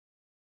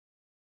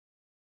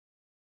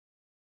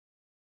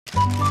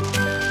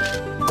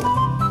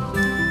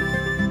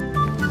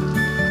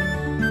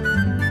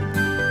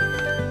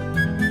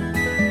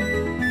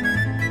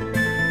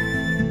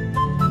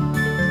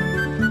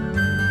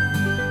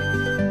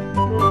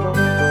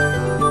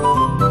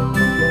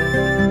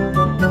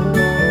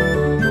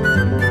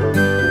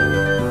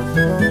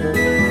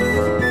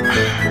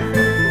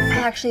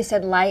actually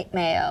said light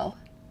mayo.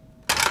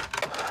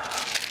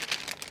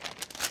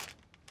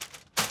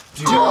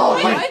 Dude, oh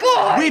my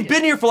God! We've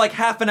been here for like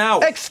half an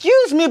hour.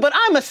 Excuse me, but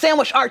I'm a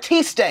sandwich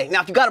artiste.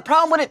 Now, if you got a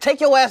problem with it, take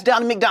your ass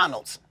down to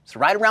McDonald's. It's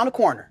right around the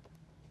corner.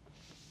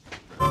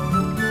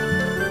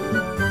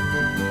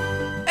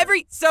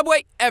 Every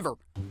Subway ever.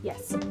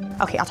 Yes.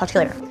 Okay, I'll talk to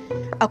you later.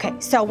 Okay,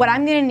 so what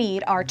I'm gonna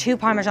need are 2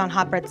 Parmesan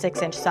hot bread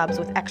 6-inch subs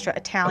with extra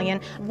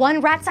Italian,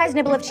 1 rat-sized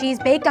nibble of cheese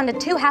baked onto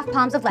 2 half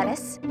palms of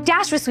lettuce,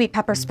 dashed with sweet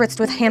pepper spritzed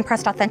with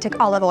hand-pressed authentic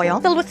olive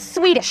oil, filled with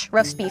Swedish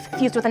roast beef,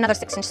 fused with another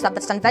 6-inch sub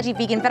that's done veggie,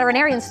 vegan,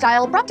 veterinarian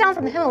style, brought down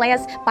from the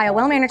Himalayas by a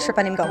well-mannered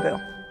Sherpa named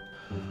Gogu.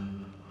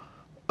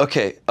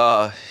 Okay,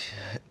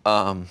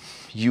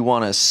 you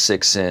want a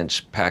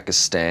 6-inch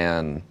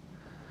Pakistan...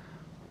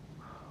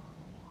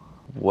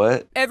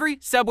 What? Every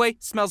Subway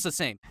smells the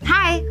same.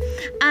 Hi,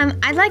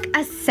 I'd like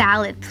a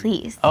salad,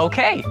 please.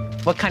 Okay,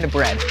 what kind of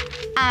bread?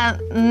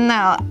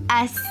 No,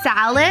 a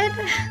salad?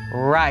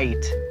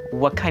 Right,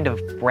 what kind of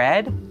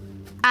bread?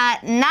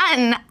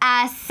 None,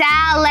 a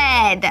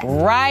salad.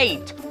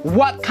 Right,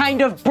 what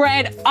kind of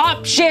bread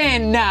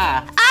option?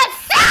 A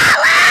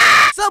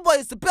salad! Subway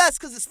is the best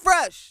because it's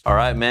fresh. All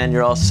right, man,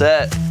 you're all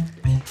set.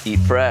 Eat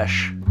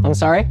fresh. I'm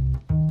sorry?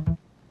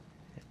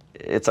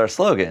 It's our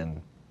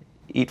slogan.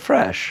 Eat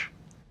fresh.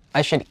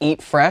 I should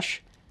eat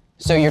fresh?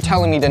 So you're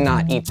telling me to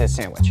not eat this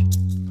sandwich?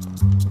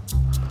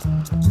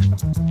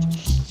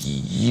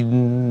 You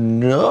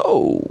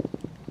know.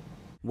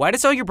 Why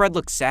does all your bread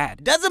look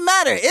sad? Doesn't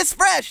matter, it's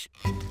fresh.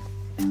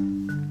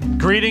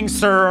 Greetings,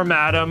 sir or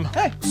madam.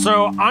 Hey.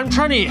 So I'm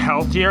trying to eat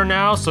healthier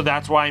now, so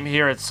that's why I'm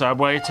here at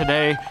Subway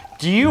today.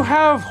 Do you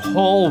have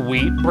whole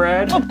wheat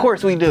bread? Of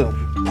course we do.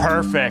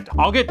 Perfect.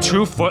 I'll get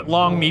 2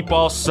 foot-long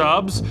meatball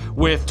subs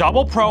with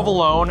double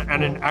provolone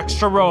and an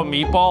extra row of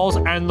meatballs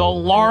and the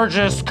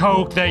largest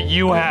Coke that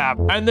you have.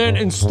 And then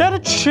instead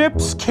of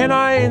chips, can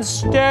I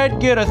instead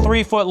get a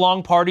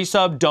 3-foot-long party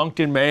sub dunked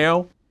in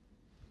mayo?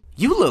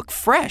 You look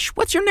fresh.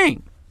 What's your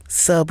name?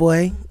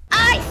 Subway.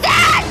 I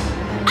said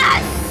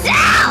a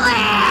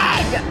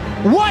salad!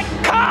 What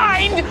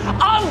kind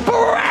of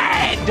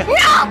bread?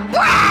 No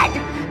bread!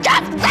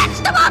 Just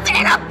vegetables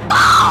in a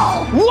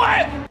bowl!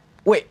 What?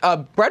 Wait, a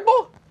bread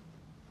bowl?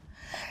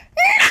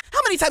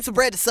 How many types of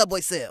bread does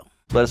Subway sell?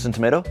 Lettuce and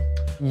tomato?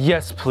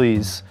 Yes,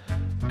 please.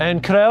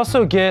 And could I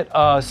also get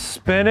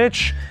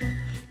spinach,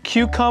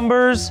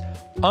 cucumbers,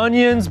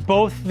 onions,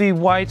 both the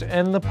white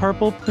and the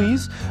purple,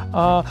 please?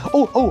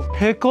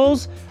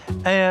 Pickles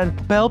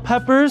and bell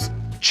peppers,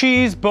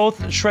 cheese,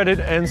 both shredded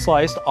and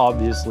sliced,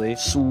 obviously.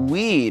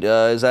 Sweet.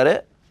 Is that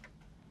it?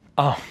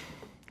 Oh,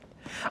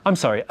 I'm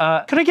sorry.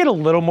 Could I get a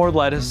little more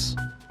lettuce,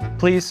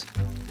 please?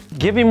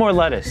 Give me more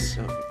lettuce.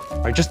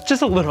 All right,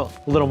 just a little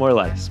more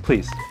lettuce,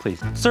 please.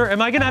 Sir, am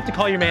I gonna have to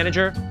call your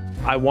manager?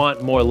 I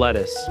want more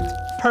lettuce.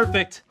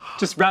 Perfect.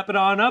 Just wrap it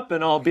on up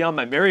and I'll be on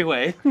my merry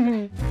way.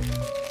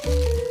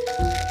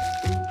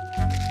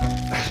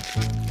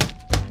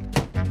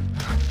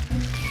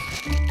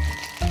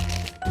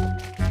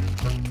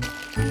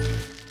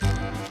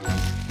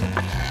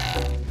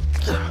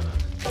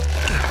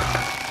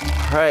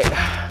 All right.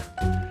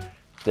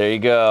 There you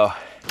go.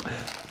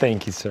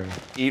 Thank you, sir.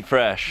 Eat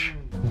fresh.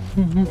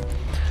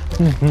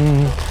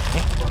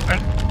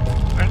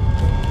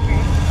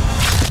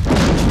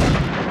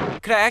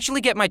 Could I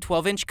actually get my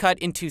 12-inch cut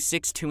into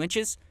 6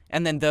 2-inches,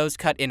 and then those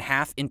cut in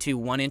half into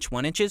 1-inch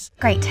 1-inches?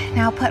 Great,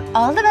 now put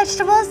all the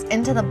vegetables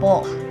into the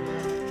bowl.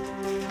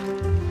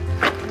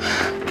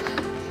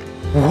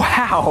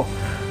 Wow.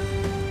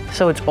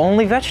 So it's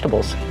only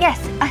vegetables. Yes,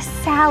 a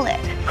salad.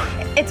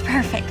 It's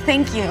perfect,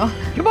 thank you.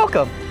 You're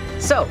welcome.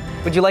 So,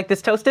 would you like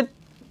this toasted?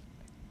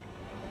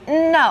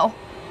 No.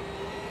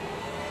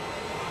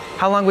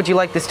 How long would you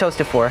like this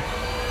toasted for?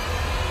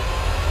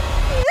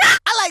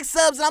 I like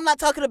subs and I'm not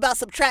talking about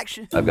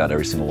subtraction. I've got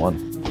every single one.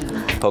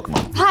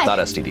 Pokemon, Hi. not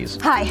STDs.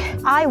 Hi,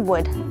 I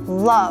would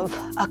love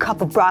a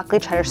cup of broccoli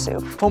cheddar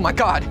soup. Oh my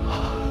God.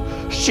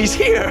 She's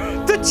here!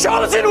 The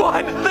chosen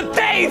one! The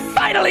day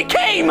finally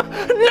came!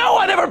 No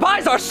one ever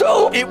buys our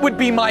soup! It would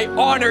be my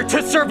honor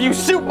to serve you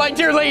soup, my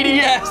dear lady,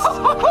 yes!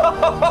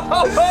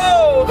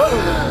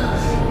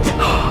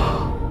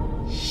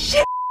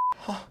 Shit!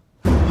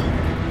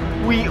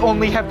 We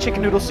only have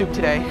chicken noodle soup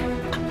today.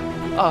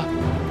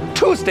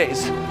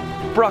 Tuesdays,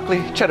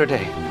 broccoli cheddar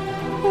day.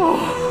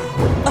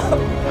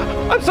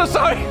 I'm so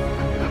sorry!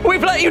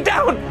 We've let you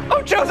down!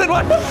 Oh, chosen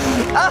one!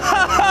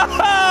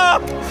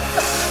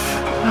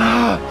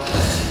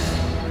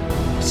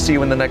 See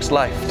you in the next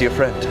life, dear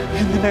friend.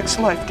 In the next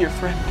life, dear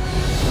friend.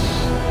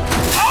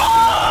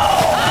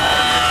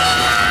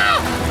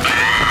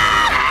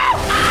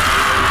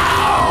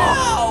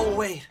 Oh,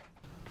 wait.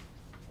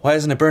 Why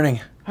isn't it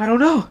burning? I don't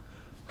know.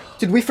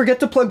 Did we forget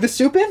to plug the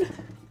soup in?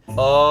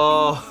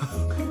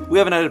 Oh, we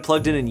haven't had it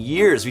plugged in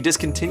years. We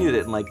discontinued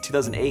it in like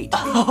 2008.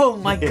 Oh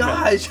my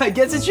gosh, I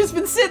guess it's just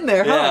been sitting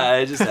there, huh? Yeah,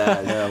 I just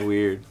had, yeah,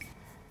 weird.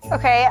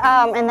 Okay,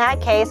 in that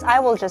case, I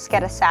will just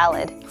get a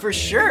salad. For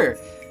sure.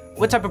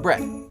 What type of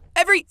bread?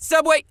 Every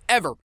Subway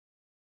ever.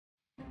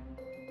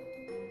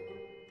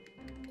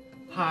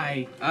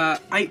 Hi,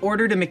 I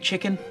ordered a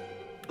McChicken.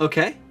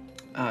 Okay.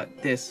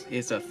 This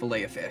is a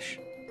fillet of fish.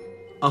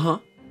 Uh-huh.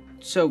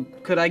 So,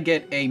 could I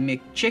get a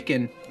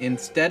McChicken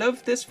instead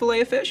of this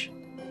fillet of fish?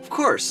 Of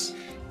course.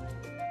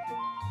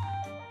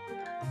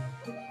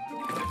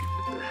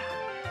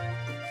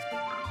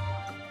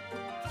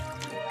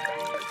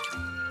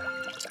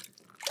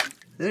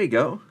 There you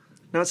go.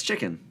 Now it's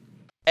chicken.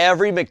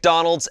 Every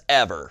McDonald's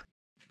ever.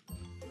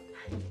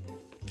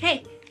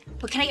 Hey,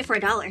 what can I get for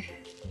 $1?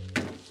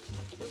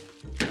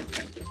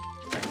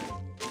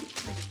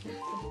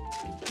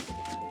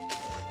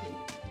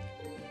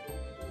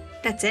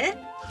 That's it?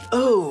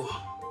 Oh,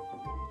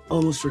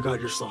 almost forgot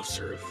your soft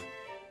serve.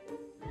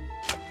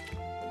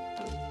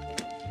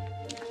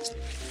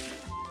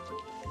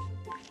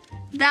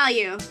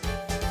 Value.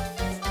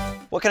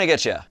 What can I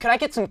get you? Could I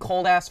get some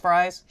cold ass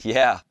fries?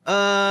 Yeah.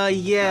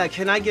 Yeah,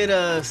 can I get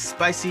a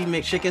spicy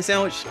McChicken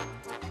sandwich?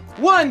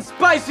 One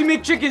spicy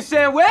McChicken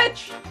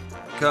sandwich!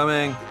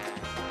 Coming.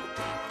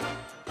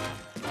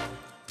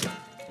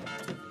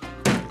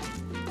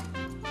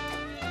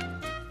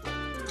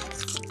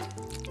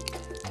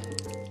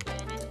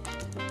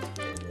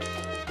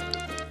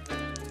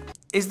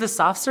 Is the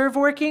soft serve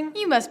working?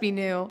 You must be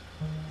new.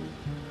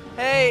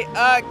 Hey,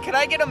 could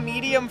I get a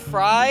medium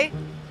fry?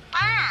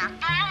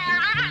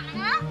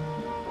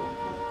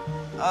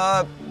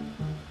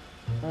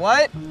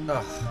 What?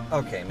 Ugh,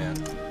 okay,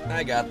 man.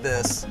 I got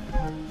this.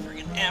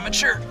 Friggin'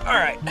 amateur. All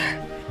right.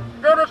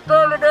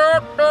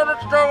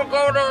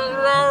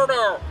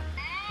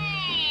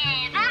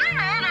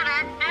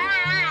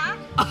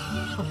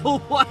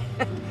 What?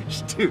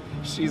 Dude,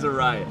 she's a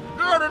riot.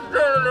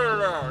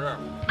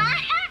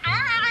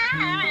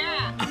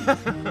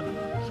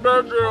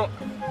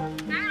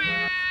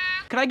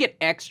 Could I get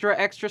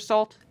extra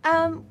salt?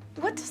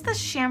 What does the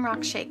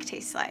Shamrock Shake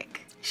taste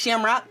like?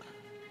 Shamrock?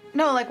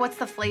 No, like what's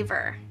the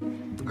flavor?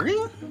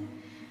 Green?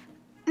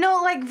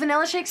 No, like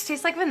vanilla shakes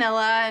taste like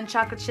vanilla and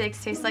chocolate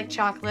shakes taste like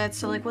chocolate.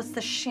 So like what's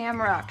the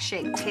Shamrock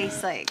Shake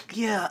taste like?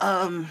 Yeah,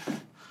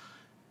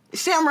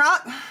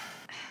 Shamrock.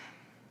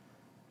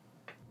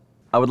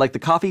 I would like the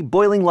coffee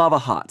boiling lava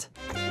hot.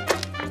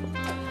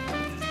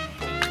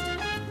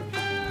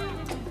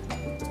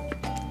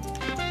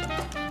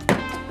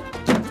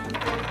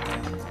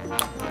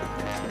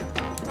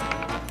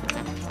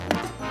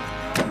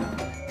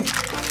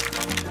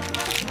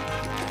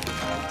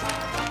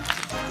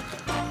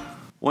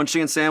 One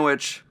chicken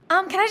sandwich.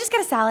 Can I just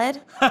get a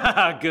salad?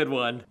 Good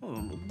one.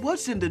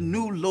 What's in the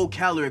new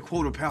low-calorie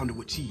quarter pounder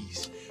with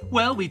cheese?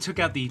 Well, we took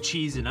out the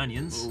cheese and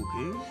onions.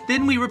 Okay.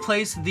 Then we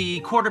replaced the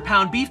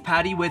quarter-pound beef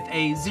patty with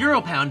a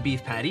 0-pound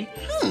beef patty.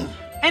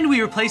 And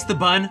we replaced the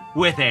bun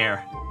with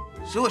air.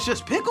 So it's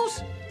just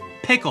pickles?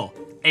 Pickle.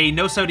 A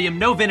no-sodium,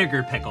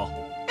 no-vinegar pickle.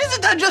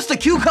 Isn't that just a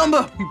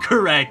cucumber?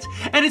 Correct.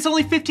 And it's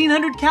only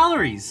 1,500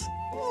 calories.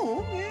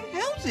 Oh, okay,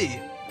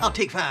 healthy. I'll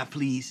take 5,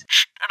 please.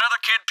 Another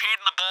kid peed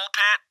in the bowl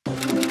pit?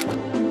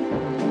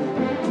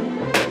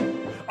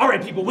 All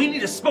right, people, we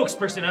need a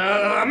spokesperson,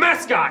 a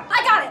mascot.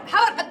 I got it.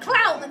 How about a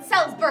clown that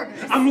sells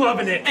burgers? I'm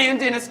loving it.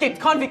 And an escaped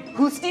convict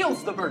who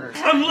steals the burgers.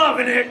 I'm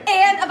loving it.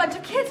 And a bunch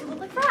of kids who look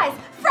like fries.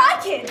 Fry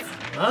kids!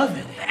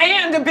 Loving it.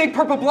 And a big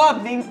purple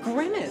blob named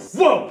Grimace.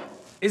 Whoa!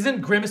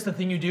 Isn't grimace the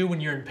thing you do when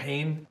you're in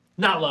pain?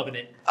 Not loving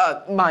it.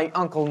 My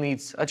uncle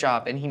needs a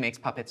job and he makes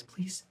puppets,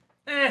 please.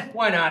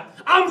 Why not?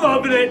 I'm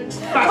loving it.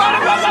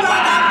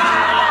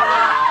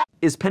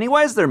 Is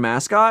Pennywise their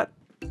mascot?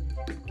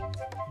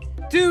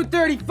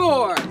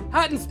 234,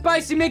 hot and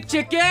spicy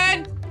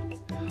McChicken.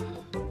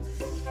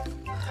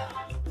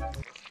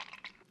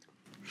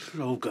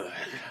 So good.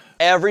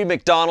 Every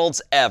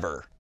McDonald's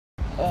ever.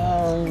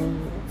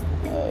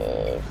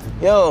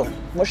 Yo,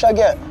 what should I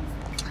get?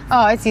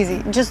 Oh, it's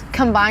easy. Just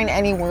combine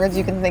any words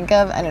you can think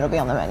of and it'll be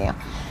on the menu.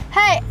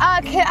 Hey,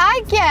 can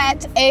I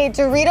get a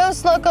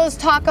Doritos Locos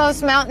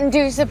Tacos Mountain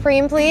Dew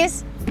Supreme,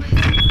 please?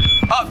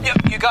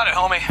 Yep, you got it,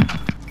 homie.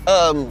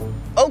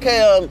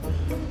 Okay,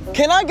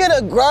 can I get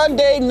a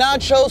grande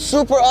nacho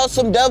super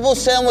awesome devil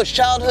sandwich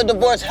childhood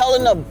divorce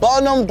Helena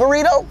Bonham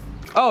burrito?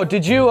 Oh,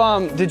 did you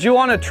want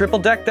to triple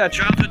deck that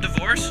childhood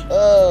divorce?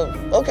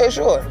 Okay,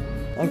 sure.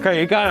 Okay,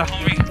 you got it,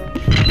 homie.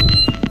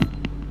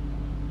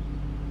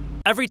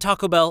 Every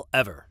Taco Bell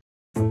ever.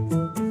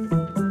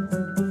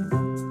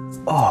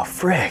 Oh,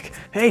 frick.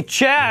 Hey,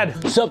 Chad.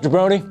 What's up,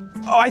 jabroni?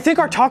 Oh, I think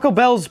our Taco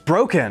Bell's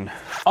broken.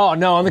 Oh,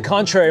 no, on the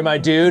contrary, my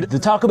dude. The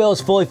Taco Bell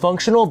is fully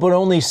functional, but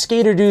only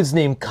skater dudes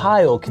named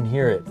Kyle can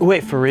hear it.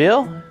 Wait, for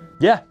real?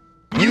 Yeah.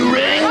 You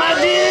rang, my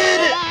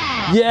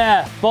dude?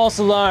 Yeah, false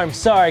alarm.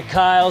 Sorry,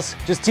 Kyles.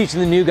 Just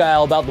teaching the new guy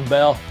all about the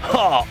bell.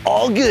 Oh,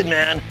 all good,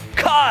 man.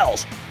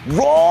 Kyle's,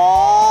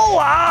 roll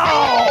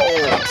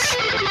out!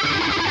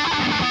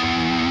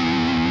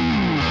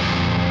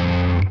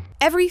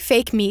 Every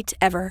fake meat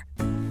ever.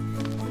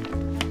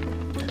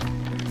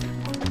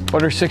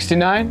 Order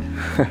 69?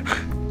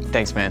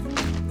 Thanks, man.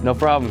 No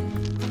problem.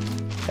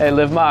 Hey,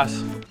 Liv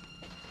Moss.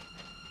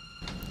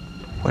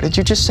 What did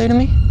you just say to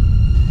me?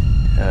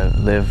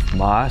 Liv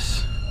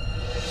Moss?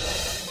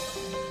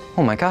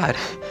 Oh my God.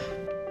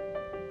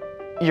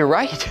 You're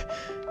right.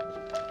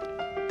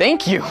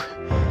 Thank you.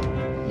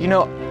 You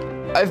know,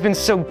 I've been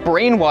so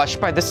brainwashed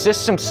by the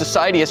system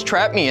society has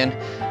trapped me in,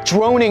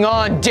 droning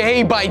on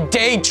day by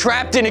day,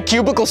 trapped in a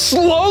cubicle,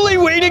 slowly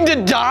waiting to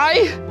die.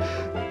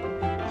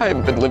 I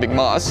haven't been living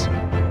Moss.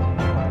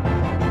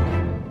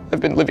 I've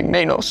been living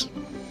Manos.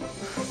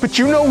 But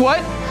you know what?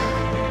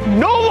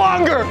 No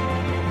longer!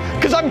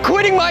 Because I'm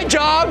quitting my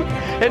job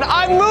and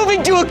I'm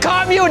moving to a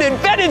commune in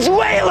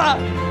Venezuela!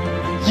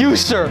 You,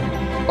 sir,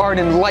 are an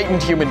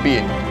enlightened human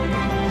being.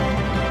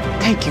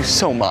 Thank you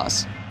so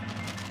much.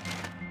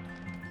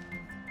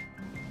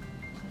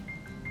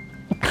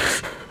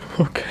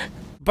 Okay.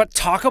 But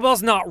Taco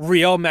Bell's not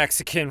real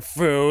Mexican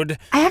food.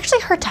 I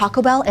actually heard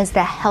Taco Bell is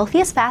the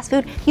healthiest fast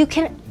food you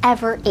can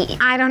ever eat.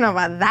 I don't know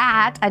about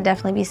that. I'd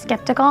definitely be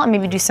skeptical and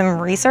maybe do some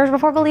research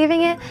before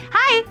believing it.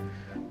 Hi!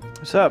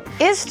 What's up?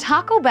 Is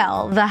Taco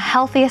Bell the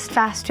healthiest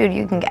fast food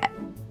you can get?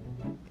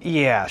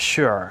 Yeah,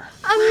 sure.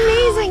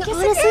 Amazing!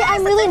 Honestly,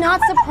 I'm really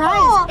not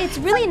surprised. It's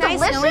really nice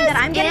delicious knowing that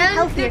I'm getting and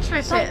healthier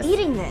nutritious. by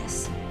eating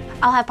this.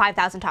 I'll have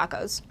 5,000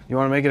 tacos. You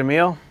want to make it a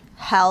meal?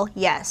 Hell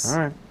yes. All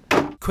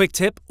right. Quick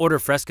tip, order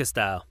fresca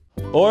style.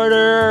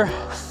 Order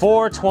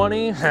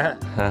 420.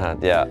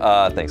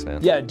 Yeah, thanks,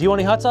 man. Yeah, do you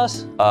want any hot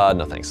sauce?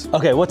 No thanks.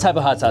 Okay, what type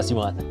of hot sauce do you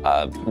want?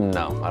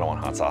 No, I don't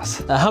want hot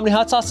sauce. How many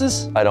hot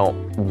sauces? I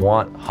don't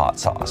want hot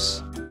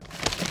sauce.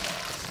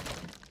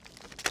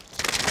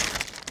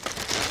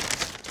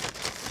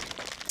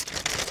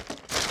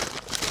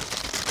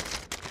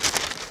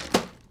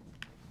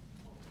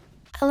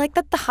 I like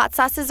that the hot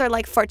sauces are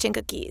like fortune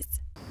cookies.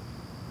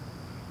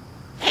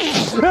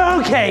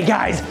 Okay,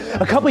 guys,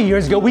 a couple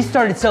years ago, we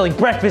started selling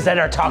breakfast at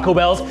our Taco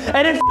Bells,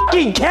 and it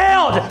f***ing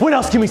killed! What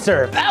else can we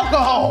serve?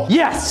 Alcohol!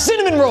 Yes!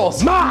 Cinnamon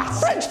rolls! Moss!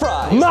 French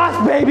fries!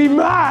 Moss, baby,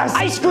 moss!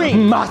 Ice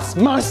cream! Moss,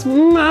 moss,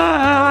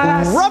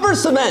 moss! Rubber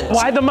cement.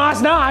 Why the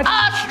moss not?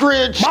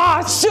 Ostrich.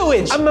 Moss!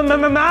 Sewage!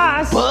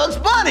 Moss! Bugs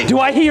Bunny. Do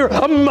I hear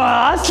a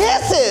moss?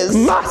 Kisses.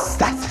 Moss!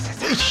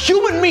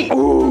 Human meat!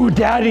 Ooh,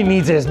 daddy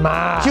needs his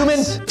moss.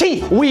 Human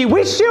teeth! We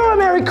wish you a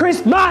Merry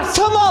Christmas!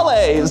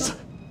 Tamales!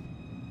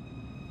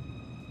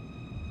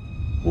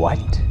 What?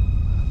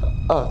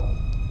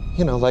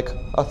 You know, like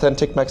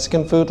authentic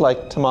Mexican food,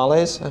 like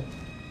tamales.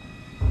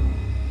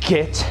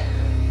 Get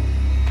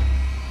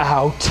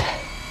out.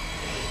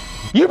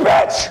 You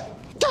bitch!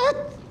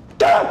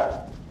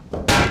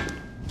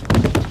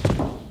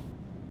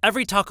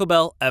 Every Taco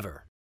Bell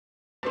ever.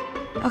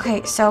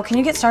 Okay, so can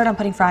you get started on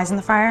putting fries in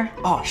the fryer?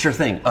 Oh, sure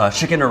thing.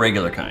 Chicken or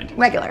regular kind?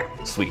 Regular.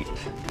 Sweet.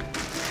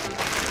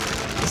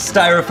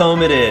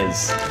 Styrofoam it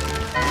is.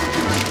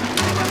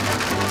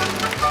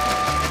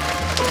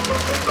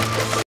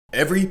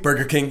 Every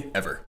Burger King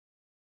ever.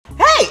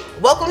 Hey,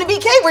 welcome to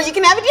BK where you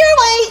can have it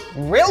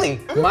your way. Really?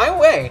 My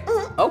way?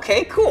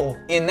 Okay, cool.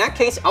 In that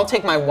case, I'll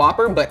take my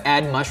Whopper, but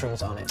add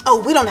mushrooms on it.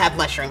 Oh, we don't have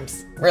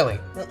mushrooms. Really?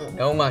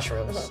 No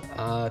mushrooms.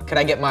 Could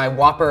I get my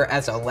Whopper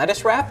as a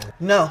lettuce wrap?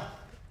 No.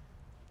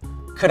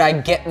 Could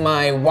I get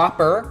my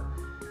Whopper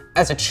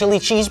as a chili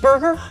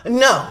cheeseburger?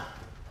 No.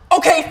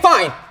 Okay,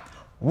 fine.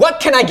 What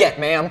can I get,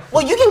 ma'am?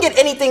 Well, you can get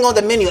anything on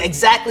the menu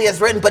exactly as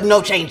written, but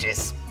no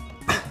changes.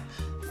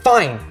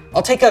 Fine.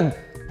 I'll take a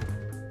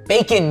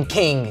Bacon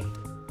King.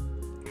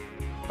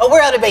 Oh,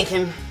 we're out of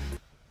bacon.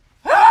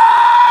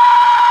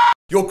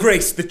 Your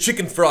Grace, the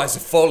chicken fries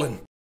have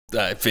fallen.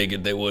 I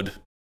figured they would.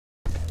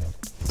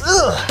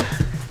 Ugh.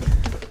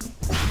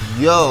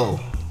 Yo,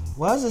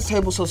 why is this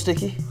table so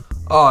sticky?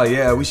 Oh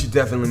yeah, we should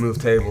definitely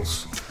move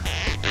tables.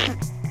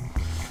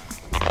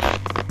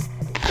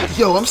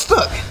 Yo, I'm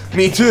stuck.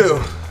 Me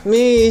too.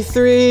 Me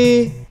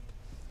 3.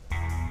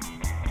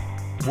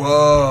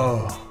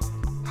 Whoa.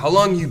 How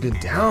long you been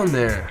down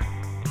there?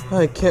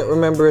 I can't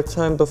remember a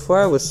time before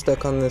I was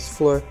stuck on this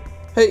floor.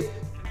 Hey,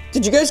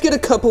 did you guys get a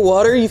cup of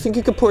water? You think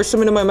you could pour some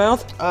into my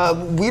mouth?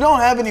 We don't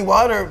have any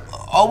water.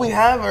 All we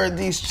have are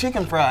these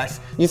chicken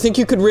fries. You think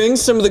you could wring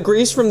some of the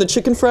grease from the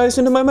chicken fries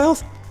into my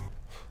mouth?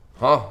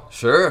 Oh,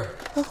 sure.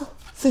 Oh,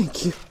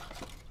 thank you.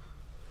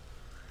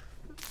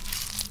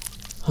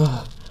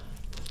 Oh,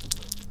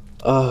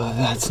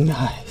 that's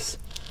nice.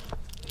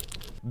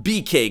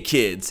 BK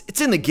kids, it's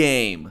in the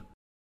game.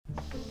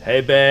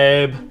 Hey,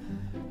 babe.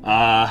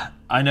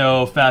 I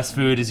know fast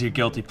food is your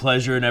guilty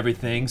pleasure and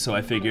everything, so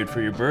I figured for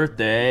your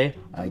birthday,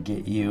 I'd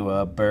get you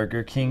a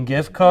Burger King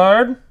gift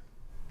card.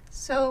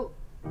 So,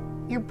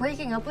 you're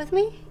breaking up with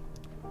me?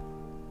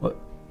 What?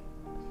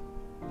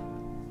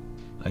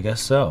 I guess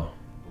so.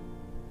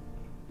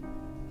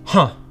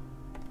 Huh.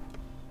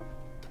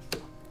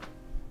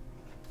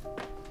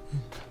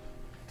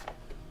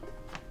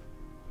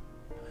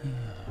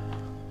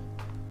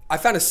 I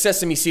found a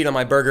sesame seed on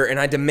my burger and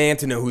I demand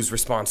to know who's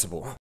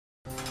responsible.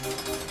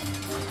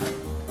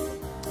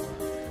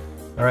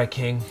 All right,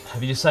 King.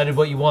 Have you decided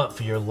what you want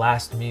for your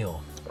last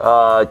meal?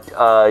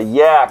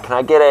 Yeah. Can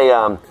I get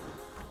a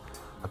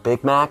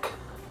Big Mac?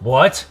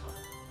 What?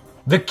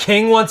 The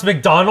King wants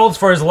McDonald's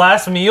for his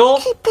last meal?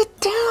 Keep it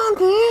down,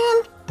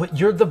 man. But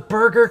you're the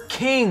Burger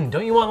King.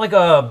 Don't you want like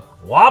a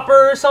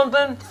Whopper or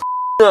something?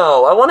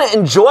 No, I want to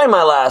enjoy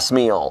my last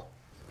meal.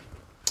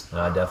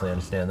 I definitely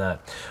understand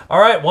that. All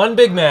right, 1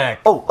 Big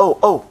Mac.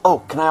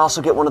 Oh, can I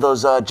also get one of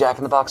those Jack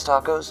in the Box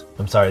tacos?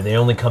 I'm sorry, they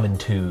only come in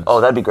 2s.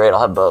 Oh, that'd be great. I'll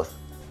have both.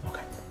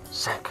 Okay.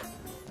 Sick.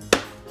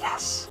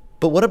 Yes.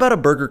 But what about a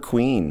Burger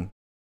Queen?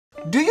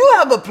 Do you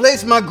have a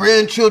place my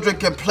grandchildren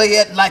can play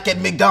at like at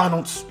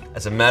McDonald's?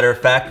 As a matter of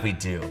fact, we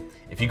do.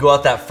 If you go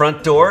out that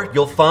front door,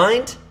 you'll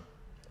find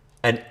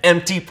an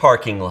empty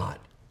parking lot.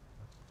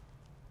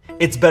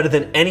 It's better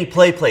than any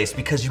play place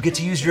because you get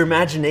to use your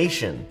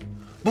imagination.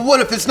 But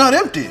what if it's not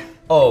empty?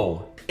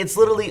 Oh, it's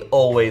literally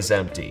always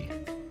empty.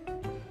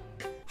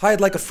 Hi, I'd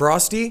like a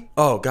Frosty.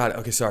 Oh, God.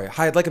 Okay, sorry.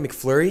 Hi, I'd like a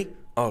McFlurry.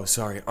 Oh,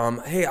 sorry.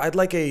 Hey, I'd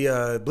like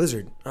a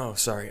Blizzard. Oh,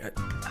 sorry.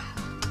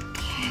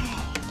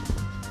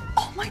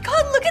 Oh my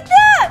God, look at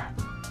that!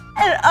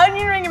 An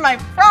onion ring in my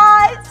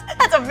fries.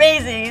 That's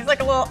amazing. He's like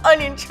a little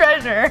onion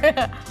treasure.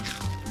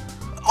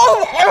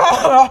 Oh,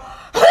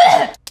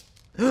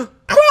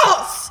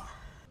 gross!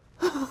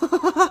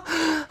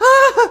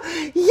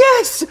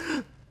 Yes!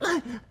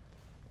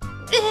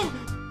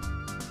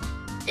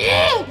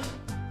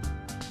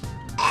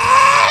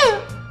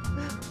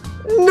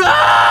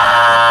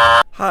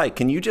 No! Hi,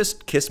 can you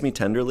just kiss me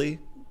tenderly?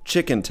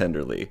 Chicken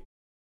tenderly.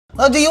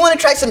 Oh, do you want to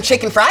try some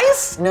chicken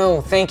fries? No,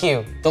 thank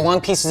you. The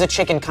long pieces of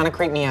chicken kind of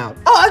creep me out.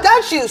 Oh, I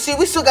got you. See,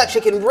 we still got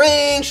chicken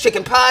rings,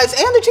 chicken pies,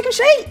 and the chicken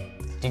shake.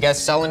 Do you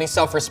guys sell any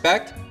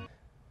self-respect?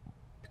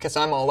 Because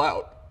I'm all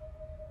out.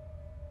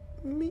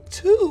 Me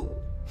too.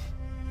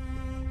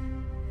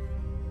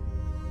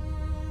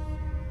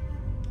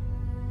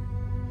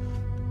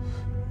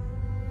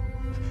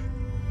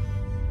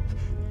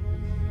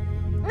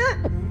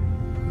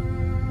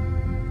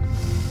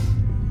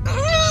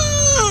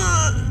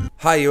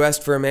 Hi, you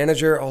asked for a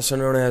manager, also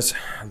known as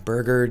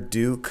Burger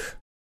Duke.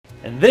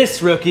 And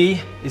this, rookie,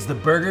 is the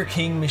Burger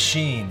King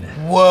machine.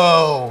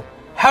 Whoa.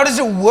 How does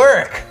it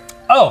work?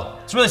 Oh,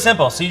 it's really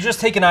simple. So you just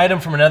take an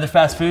item from another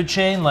fast food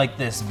chain, like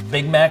this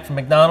Big Mac from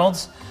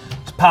McDonald's,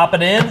 just pop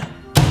it in,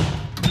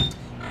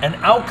 and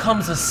out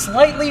comes a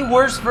slightly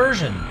worse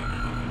version.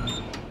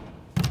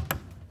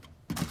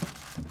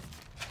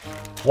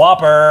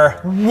 Whopper.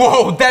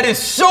 Whoa, that is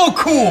so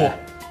cool.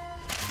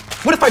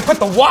 What if I put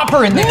the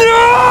Whopper in there? No!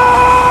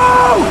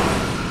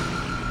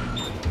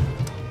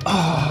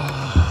 Oh,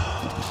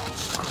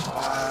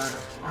 God.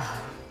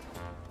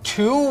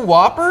 2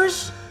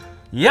 Whoppers?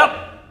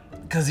 Yep.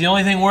 Because the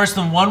only thing worse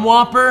than 1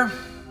 Whopper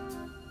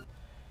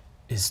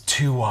is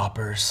 2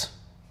 Whoppers.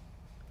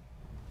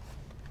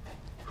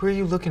 Who are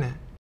you looking at?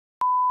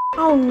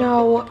 Oh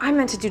no, I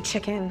meant to do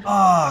chicken.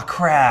 Oh,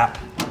 crap.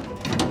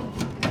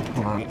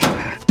 Hold on.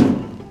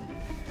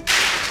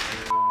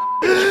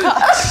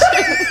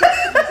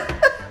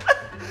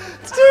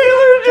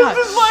 Taylor,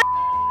 this is like,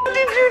 what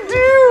did you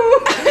do?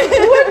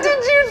 What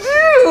did you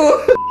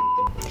do?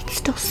 It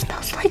still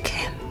smells like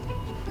him.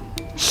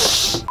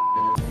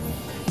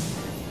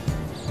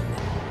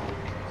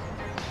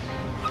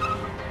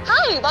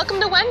 Hi, welcome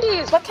to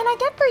Wendy's. What can I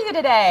get for you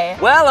today?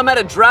 Well, I'm at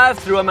a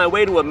drive-thru on my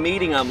way to a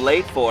meeting I'm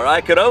late for. I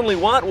could only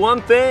want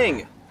one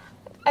thing.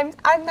 I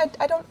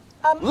don't,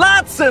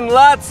 Lots and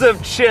lots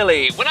of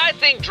chili. When I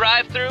think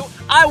drive-thru,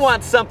 I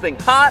want something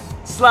hot,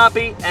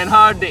 sloppy, and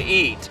hard to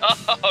eat.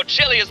 Oh,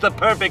 chili is the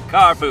perfect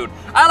car food.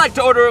 I like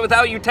to order it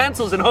without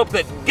utensils and hope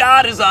that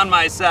God is on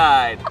my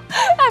side.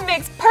 That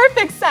makes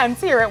perfect sense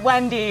here at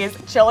Wendy's.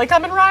 Chili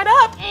coming right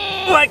up.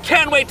 Oh, I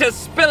can't wait to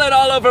spill it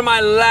all over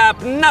my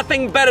lap.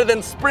 Nothing better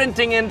than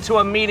sprinting into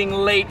a meeting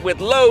late with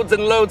loads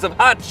and loads of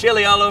hot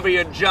chili all over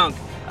your junk.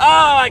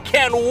 Oh, I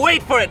can't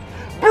wait for it.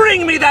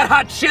 Bring me that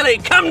hot chili.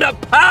 Come to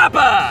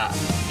Papa.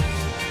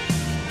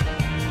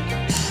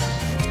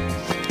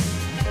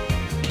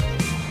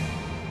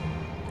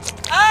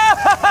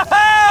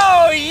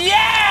 Oh,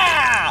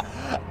 yeah!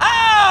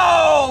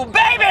 Oh,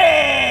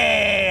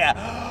 baby!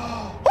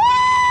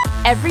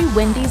 Every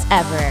Wendy's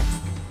ever.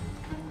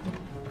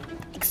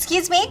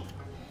 Excuse me?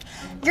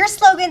 Your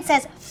slogan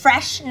says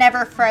fresh,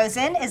 never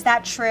frozen. Is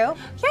that true?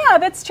 Yeah,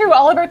 that's true.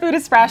 All of our food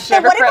is fresh.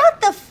 Then what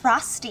about the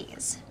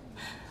Frosties?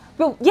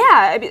 Well,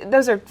 yeah, I mean,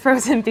 those are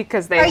frozen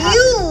because they Are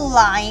you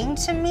lying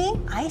to me?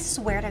 I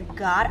swear to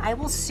God, I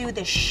will sue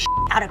the shit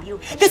out of you.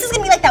 This is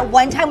gonna be like that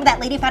one time when that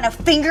lady found a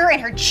finger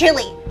in her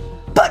chili.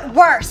 But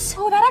worse.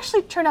 Oh, that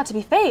actually turned out to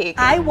be fake.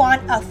 I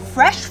want a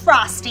fresh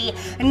Frosty,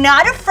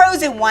 not a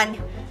frozen one.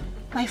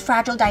 My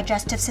fragile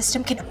digestive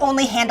system can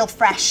only handle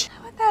fresh.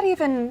 How would that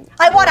even...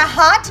 I want a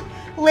hot,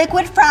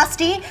 liquid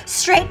Frosty,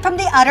 straight from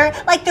the udder,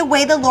 like the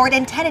way the Lord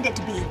intended it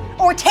to be.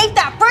 Or take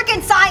that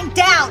frickin' sign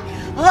down,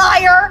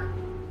 liar!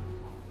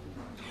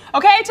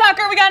 Okay,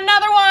 Tucker, we got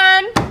another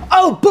one.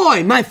 Oh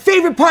boy, my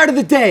favorite part of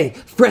the day.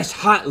 Fresh,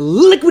 hot,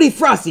 liquidy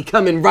Frosty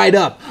coming right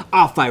up.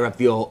 I'll fire up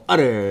the old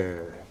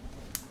udder.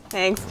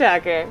 Thanks,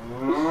 Tucker.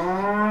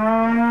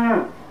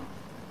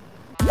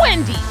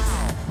 Wendy's.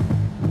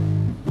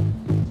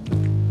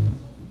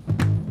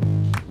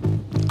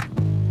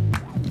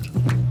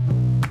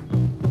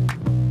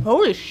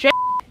 Holy shit.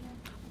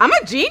 I'm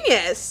a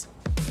genius.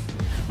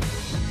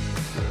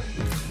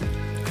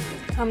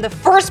 I'm the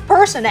first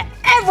person to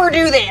ever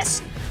do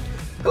this.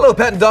 Hello,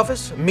 patent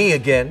office. Me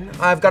again.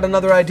 I've got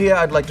another idea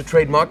I'd like to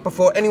trademark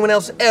before anyone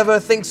else ever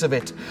thinks of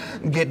it.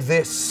 Get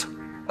this.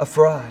 A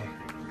fry.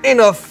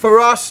 In a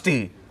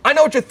frosty. I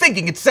know what you're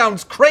thinking. It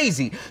sounds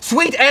crazy.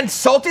 Sweet and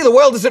salty, the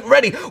world isn't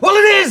ready. Well,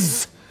 it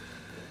is!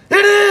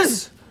 It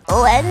is!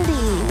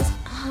 Wendy's.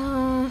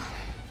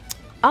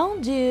 I'll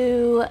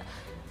do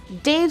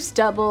Dave's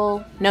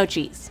double, no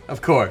cheese.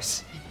 Of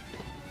course.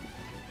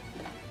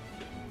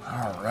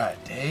 All right,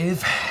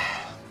 Dave.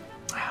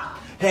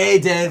 Hey,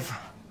 Dave.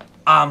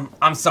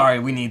 I'm sorry,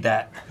 we need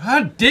that.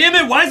 God damn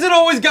it, why's it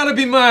always gotta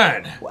be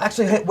mine? Well,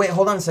 actually, hey, wait,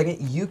 hold on a second.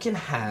 You can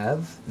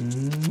have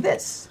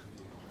this.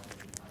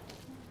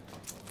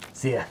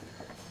 See ya.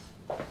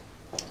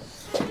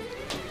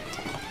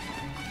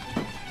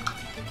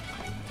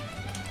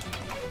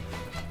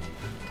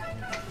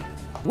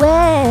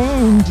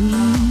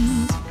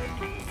 Wendy's.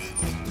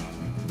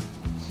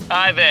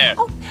 Hi there.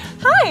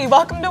 Hi,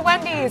 welcome to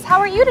Wendy's. How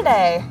are you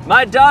today?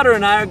 My daughter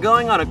and I are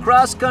going on a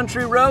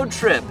cross-country road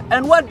trip.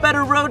 And what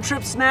better road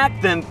trip snack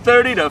than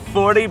 30 to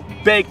 40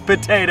 baked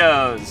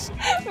potatoes?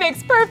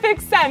 Makes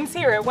perfect sense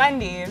here at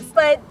Wendy's.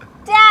 But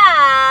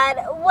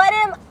Dad, what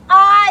am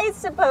I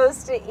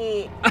supposed to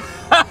eat?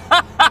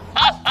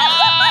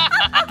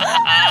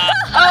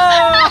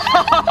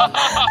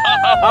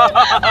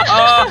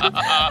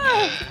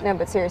 No,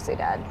 but seriously,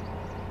 Dad,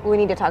 we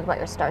need to talk about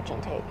your starch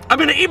intake. I'm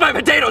gonna eat my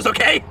potatoes,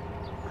 okay?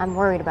 I'm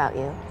worried about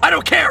you. I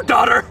don't care,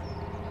 daughter.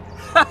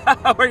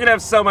 We're gonna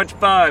have so much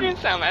fun.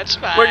 So much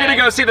fun. We're gonna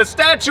go see the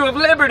Statue of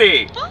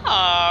Liberty.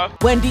 Aww.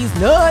 Wendy's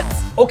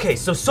nuts. Okay,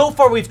 so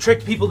far we've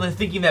tricked people into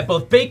thinking that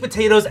both baked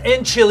potatoes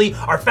and chili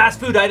are fast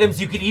food items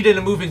you could eat in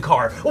a moving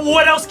car.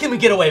 What else can we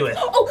get away with?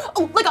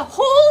 Oh, like a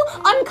whole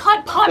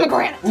uncut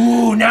pomegranate.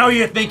 Ooh, now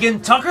you're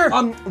thinking, Tucker?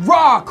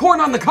 Raw corn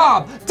on the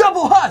cob,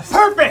 double husk.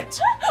 Perfect.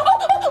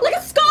 Like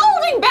a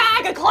scalding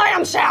bag of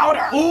clam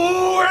chowder.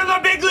 Ooh, we're in the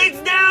big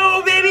leagues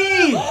now,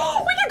 baby. We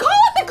can call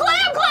it the clam.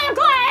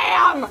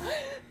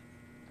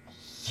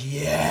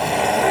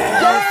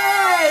 Yes!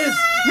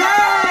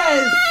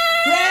 Yes!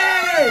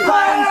 Yes!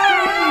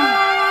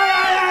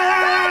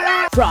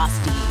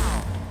 Frosty.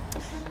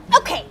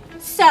 Okay,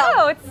 so.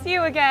 Oh, it's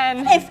you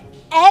again. If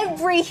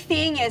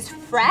everything is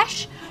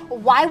fresh,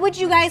 why would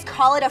you guys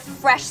call it a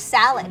fresh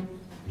salad?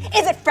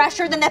 Is it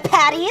fresher than the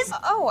patties?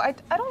 Oh, I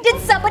don't.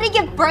 Did somebody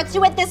give birth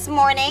to it this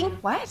morning?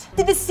 What?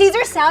 Did the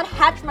Caesar salad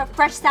hatch from a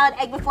fresh salad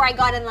egg before I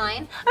got in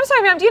line? I'm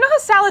sorry, ma'am. Do you know how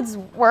salads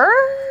work?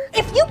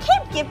 If you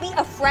can't give me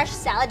a fresh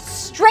salad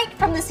straight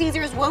from the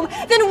Caesar's womb,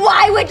 then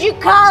why would you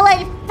call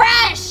it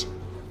fresh?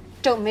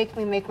 Don't make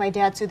me make my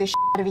dad sue the shit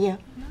out of you.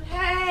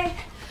 Hey,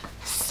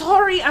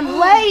 sorry, I'm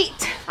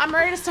late. I'm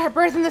ready to start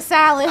birthing the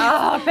salad.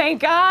 Oh,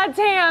 thank God,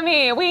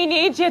 Tammy. We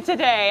need you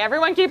today.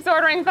 Everyone keeps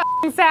ordering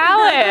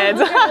salads.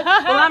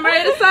 Well, I'm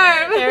ready to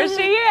serve. There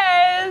she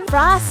is.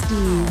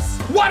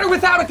 Frosties. Water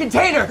without a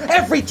container!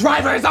 Every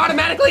driver is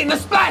automatically in the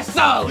splash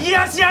zone!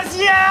 Yes, yes,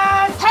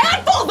 yes!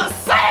 Handfuls of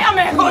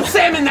salmon! Oh,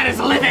 salmon that is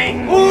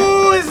living!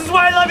 Ooh, this is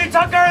why I love you,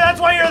 Tucker.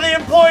 That's why you're the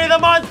employee of the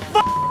month.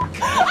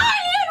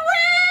 Onion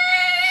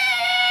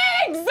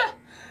rings!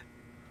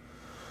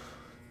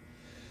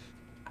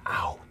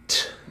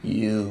 Out.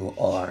 You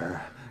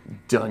are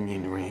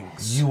Dunion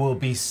rings. You will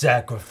be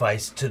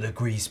sacrificed to the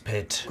grease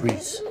pit.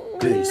 Grease,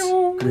 grease,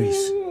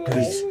 grease,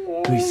 grease,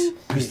 grease,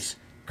 grease,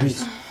 grease,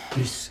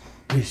 grease,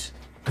 grease,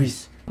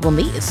 grease. Well,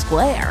 meat is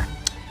square.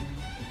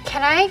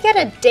 Can I get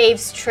a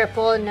Dave's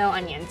triple, no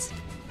onions?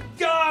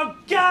 Oh,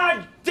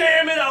 God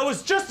damn it! I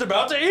was just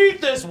about to eat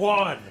this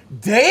one!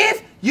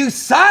 Dave, you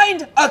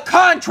signed a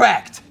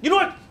contract! You know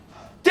what?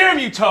 Damn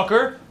you,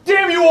 Tucker!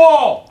 Damn you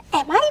all!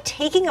 Am I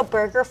taking a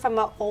burger from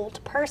an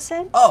old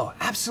person? Oh,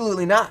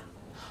 absolutely not.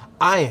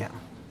 I am.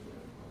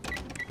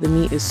 The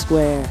meat is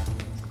square.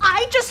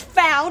 I just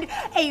found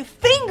a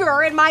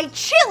finger in my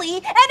chili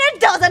and it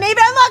doesn't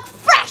even look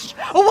fresh!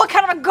 What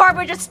kind of a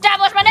garbage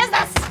establishment is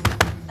this?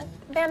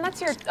 Man,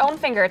 that's your own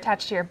finger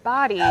attached to your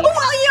body. Well,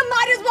 you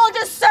might as well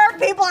just serve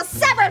people a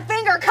severed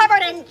finger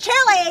covered in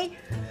chili!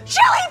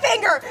 Chili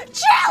finger!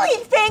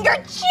 Chili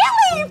finger!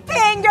 Chili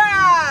finger!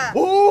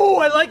 Ooh,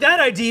 I like that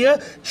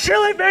idea!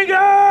 Chili finger!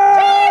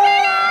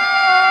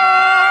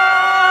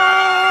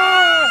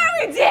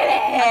 We did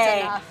it!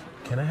 That's enough.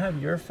 Can I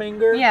have your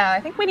finger? Yeah, I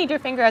think we need your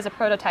finger as a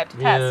prototype to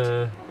test.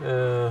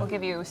 Yeah. We'll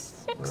give you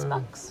 $6.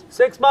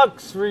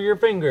 $6 for your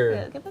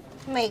finger.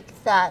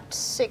 Make that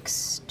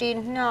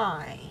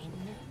 69.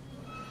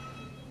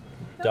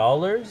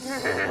 Dollars?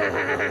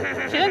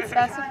 She didn't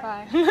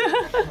specify.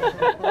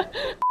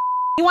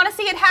 You want to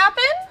see it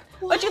happen?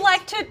 Would you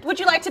like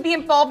to be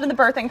involved in the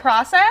birthing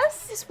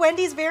process? This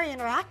Wendy's very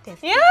interactive.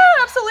 Yeah,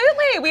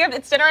 absolutely.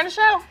 It's dinner and a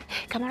show.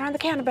 Come around the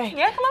counter, babe.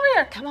 Yeah, come over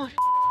here. Come on.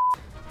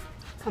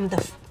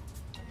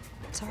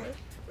 Sorry.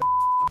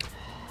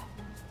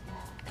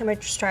 Let me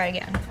just try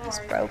again. This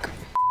broke.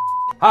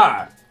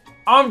 Hi,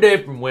 I'm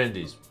Dave from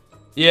Wendy's.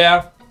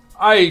 Yeah,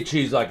 I eat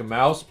cheese like a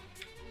mouse.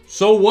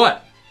 So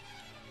what?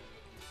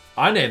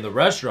 I named the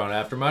restaurant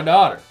after my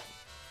daughter.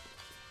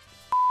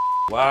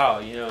 Wow,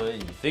 you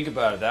think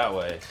about it that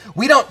way.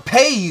 We don't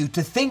pay you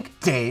to think,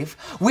 Dave.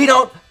 We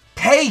don't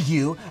pay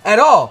you at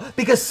all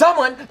because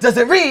someone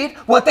doesn't read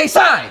what they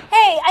sign.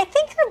 Hey, I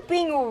think you're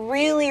being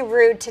really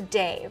rude to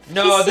Dave.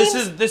 No, this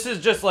is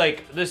just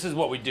like this is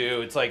what we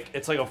do. It's like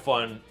a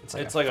fun.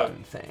 It's like a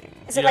fun thing.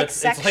 Is it like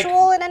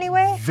sexual in any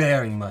way?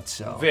 Very much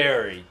so.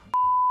 Very.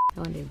 I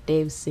wonder if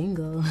Dave's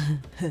single.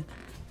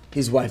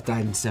 His wife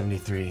died in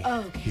 '73. Oh,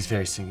 okay. He's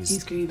very single.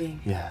 He's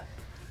grieving. Yeah.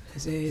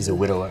 Is He's a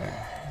widower.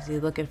 Is he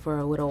looking for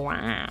a widow?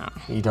 Wow.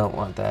 You don't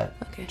want that.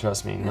 Okay.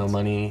 Trust me. No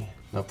money,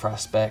 no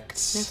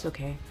prospects. That's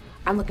okay.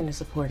 I'm looking to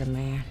support a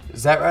man.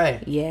 Is that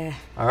right? Yeah.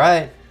 All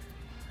right.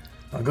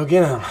 I'll go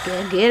get him.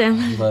 Go get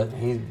him. But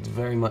he's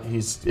very much.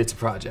 It's a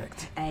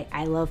project.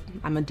 I'm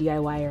a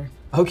DIYer.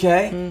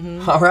 Okay.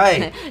 Mm-hmm. All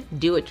right.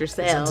 Do it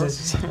yourself.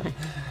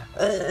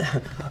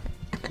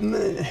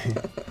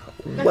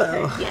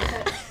 Well.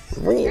 Yeah.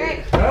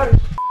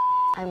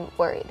 I'm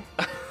worried.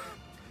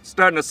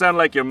 Starting to sound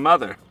like your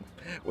mother.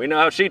 We know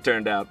how she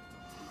turned out.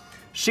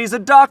 She's a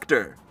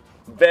doctor.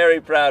 Very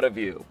proud of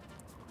you.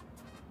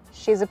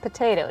 She's a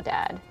potato,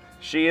 Dad.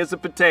 She is a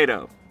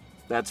potato.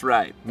 That's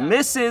right.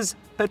 Mrs.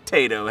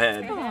 Potato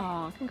Head.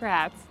 Oh,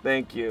 congrats.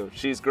 Thank you.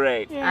 She's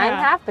great. I'm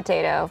half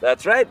potato.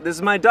 That's right. This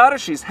is my daughter.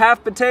 She's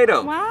half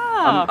potato.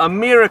 Wow. A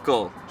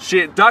miracle.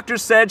 Doctor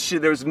said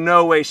there's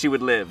no way she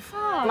would live.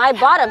 Oh. My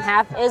bottom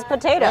half is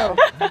potato.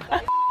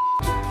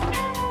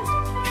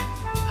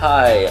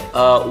 Hi,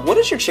 what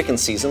is your chicken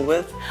seasoned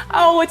with?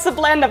 Oh, it's a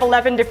blend of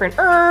 11 different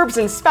herbs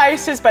and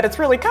spices, but it's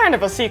really kind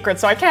of a secret,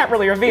 so I can't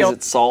really reveal. Is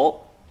it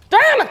salt?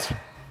 Damn it!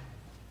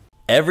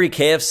 Every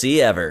KFC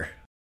ever.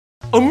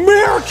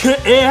 America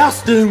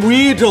asked and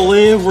we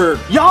delivered.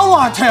 Y'all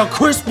like how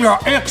crispy our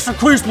extra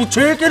crispy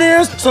chicken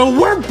is? So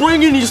we're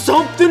bringing you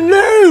something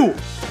new.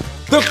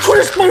 The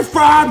crispy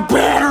fried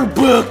batter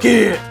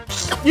bucket.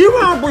 You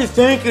might be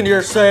thinking to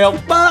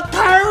yourself, but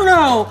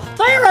Colonel,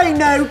 there ain't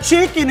no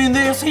chicken in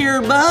this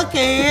here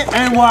bucket.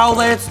 And while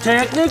that's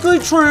technically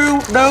true,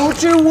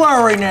 don't you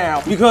worry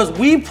now, because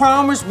we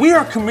promise we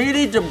are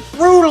committed to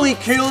brutally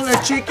killing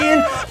a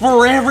chicken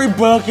for every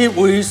bucket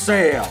we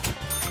sell.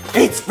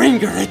 It's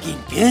finger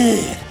licking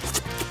good.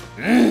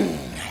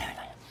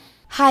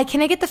 Hi,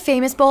 can I get the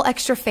famous bowl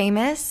extra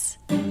famous?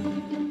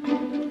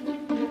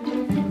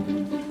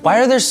 Why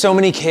are there so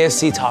many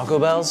KFC Taco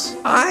Bells?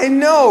 I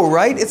know,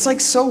 right? It's like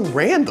so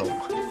random.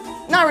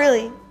 Not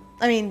really.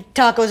 I mean,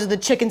 tacos are the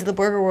chickens of the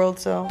burger world,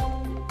 so.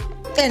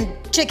 And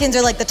chickens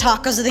are like the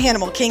tacos of the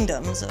animal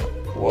kingdom, so.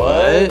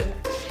 What?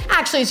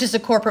 Actually, it's just a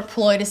corporate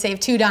ploy to save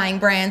 2 dying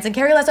brands and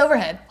carry less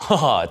overhead.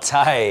 Oh,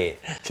 tight.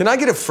 Can I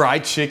get a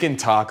fried chicken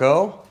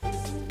taco?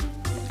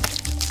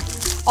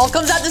 All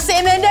comes out the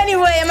same end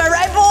anyway, am I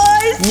right,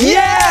 boys?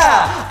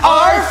 Yeah!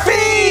 Our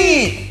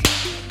feet!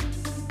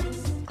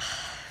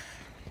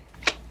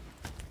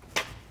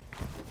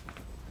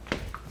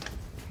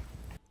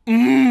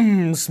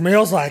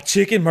 Smells like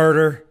chicken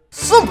murder.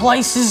 Some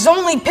places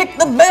only pick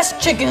the best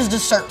chickens to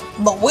serve,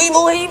 but we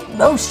believe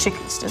those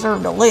chickens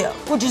deserve to live,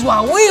 which is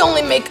why we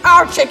only make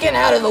our chicken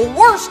out of the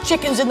worst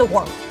chickens in the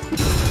world.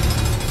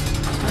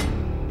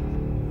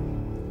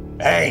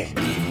 Hey,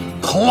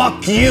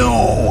 cluck you!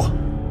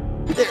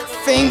 They're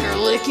finger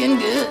licking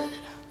good.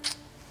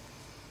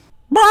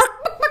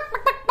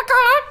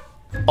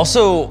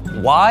 Also,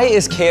 why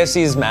is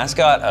KFC's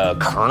mascot a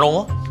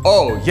colonel?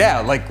 Oh, yeah,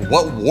 like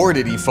what war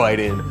did he fight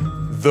in?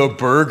 The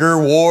Burger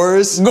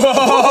Wars?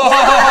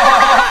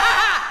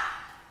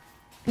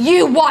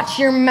 You watch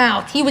your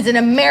mouth. He was an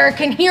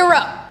American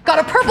hero. Got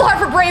a Purple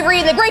Heart for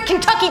bravery in the Great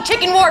Kentucky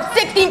Chicken War of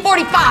 1645.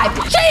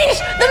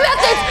 Changed the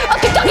methods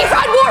of Kentucky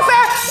Fried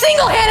Warfare.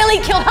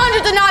 Single-handedly killed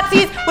hundreds of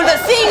Nazis with a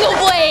single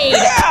blade.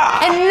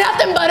 Yeah. And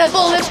nothing but a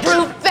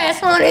bulletproof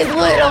vest on his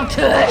little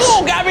tush.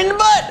 Ooh, got me in the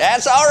butt.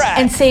 That's all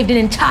right. And saved an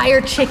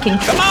entire chicken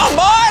coop. Come on,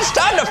 boys.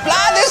 Time to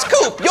fly this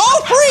coop.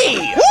 You're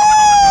free.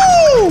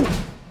 Woo!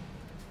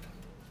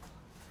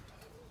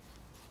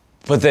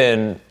 But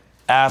then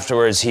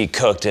afterwards he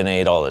cooked and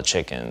ate all the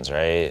chickens,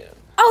 right?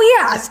 Oh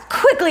yeah, as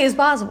quickly as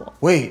possible.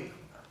 Wait,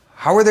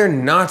 how were there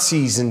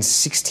Nazis in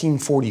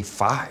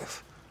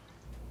 1645?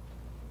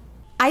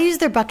 I use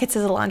their buckets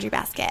as a laundry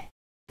basket.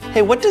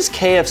 Hey, what does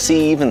KFC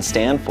even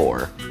stand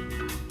for?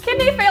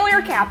 Kidney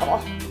failure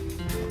capital.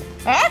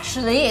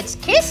 Actually, it's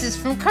kisses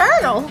from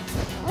Colonel.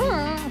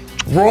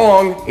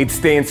 Wrong. It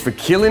stands for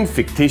killing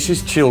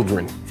fictitious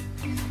children.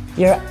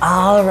 You're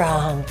all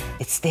wrong.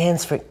 It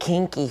stands for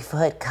kinky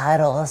foot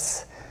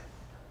cuddles.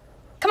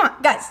 Come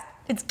on, guys.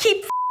 Let's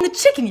keep the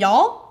chicken,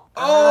 y'all.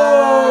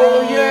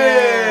 Oh,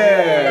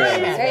 yeah!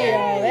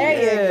 There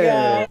you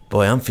go.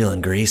 Boy, I'm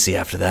feeling greasy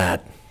after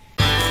that.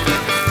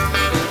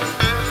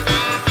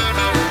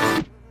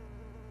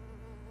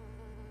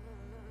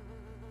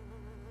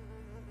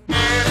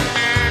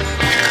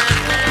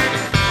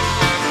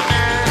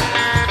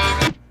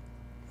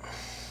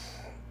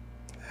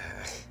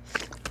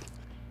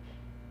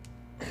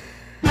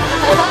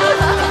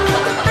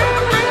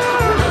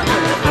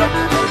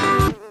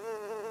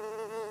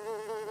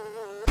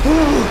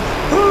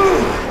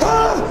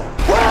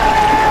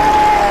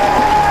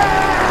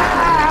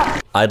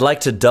 I'd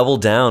like to double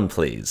down,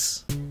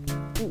 please.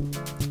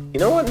 You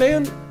know what,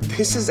 man?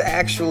 This is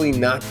actually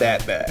not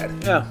that bad.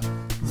 Yeah.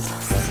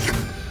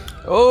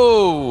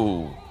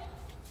 Oh.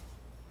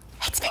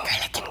 It's finger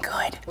looking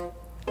good.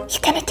 You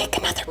gonna take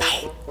another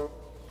bite?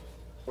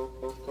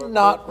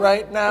 Not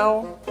right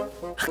now.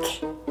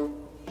 Okay.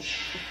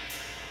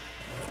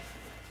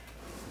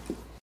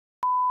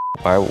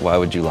 Why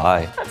would you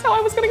lie? That's how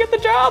I was gonna get the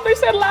job. They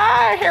said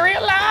lie,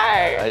 Harriet,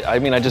 lie. I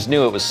mean, I just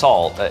knew it was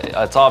salt.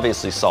 It's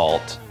obviously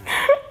salt.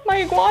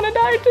 My iguana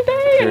died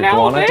today, Your and now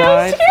iguana this?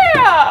 died?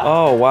 Yeah.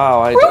 Oh,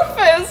 wow.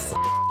 Rufus.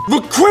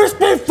 The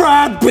crispy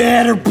fried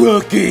batter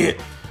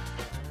bucket.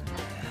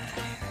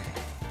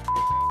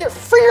 Your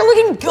finger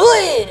looking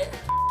good.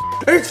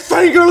 It's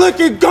finger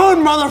licking good,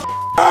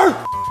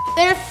 motherfucker.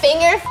 They're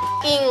finger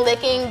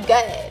licking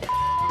good.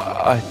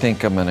 I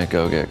think I'm gonna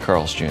go get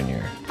Carl's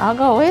Jr. I'll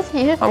go with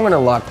you. I'm gonna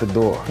lock the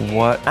door.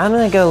 What? I'm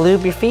gonna go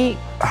lube your feet.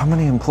 How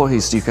many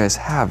employees do you guys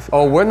have?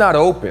 Oh, we're not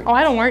open. Oh,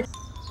 I don't work.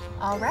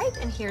 All right,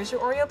 and here's your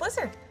Oreo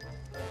Blizzard.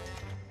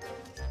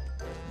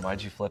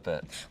 Why'd you flip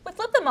it? We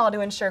flip them all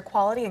to ensure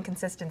quality and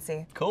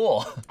consistency.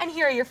 Cool. And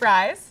here are your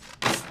fries.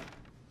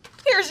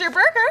 Here's your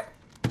burger.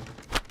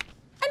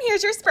 And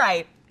here's your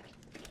Sprite.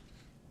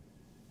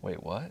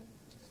 Wait, what?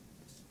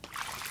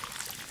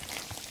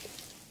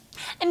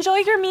 Enjoy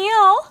your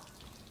meal.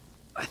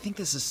 I think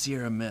this is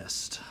Sierra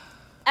Mist.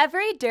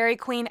 Every Dairy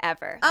Queen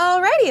ever.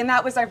 Alrighty, and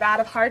that was our vat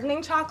of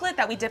hardening chocolate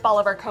that we dip all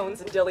of our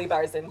cones and dilly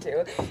bars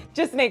into.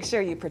 Just make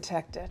sure you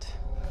protect it.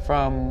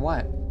 From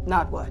what?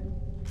 Not what.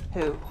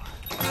 Who?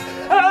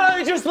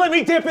 Just let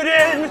me dip it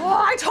in.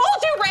 Oh, I told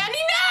you, Randy,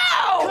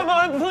 no! Come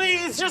on,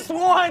 please, just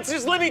once.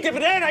 Just let me dip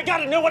it in. I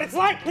gotta know what it's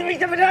like. Let me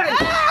dip it in.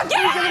 Ah,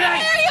 get out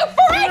of here, you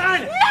freak!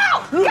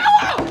 No! Go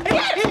out!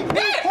 Get it!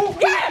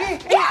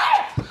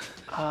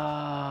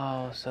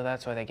 Oh, so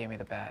that's why they gave me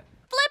the bat.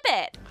 Flip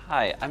it!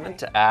 Hi, I meant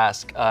to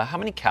ask, how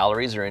many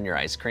calories are in your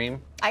ice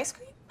cream? Ice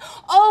cream?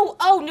 Oh,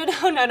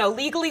 no.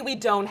 Legally, we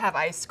don't have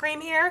ice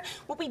cream here.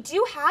 What we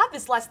do have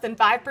is less than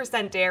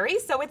 5% dairy,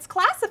 so it's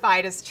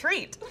classified as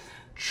treat.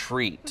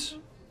 Treat.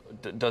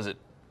 Does it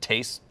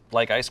taste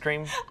like ice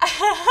cream?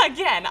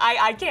 Again,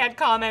 I can't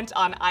comment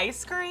on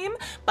ice cream,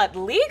 but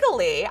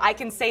legally, I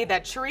can say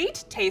that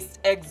treat tastes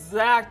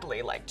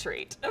exactly like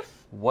treat.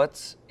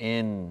 What's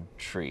in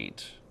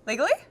treat?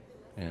 Legally?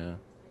 Yeah.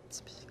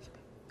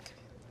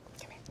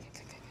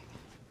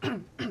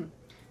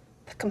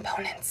 The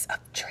components of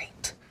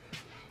treat.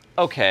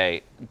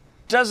 Okay,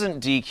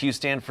 doesn't DQ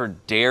stand for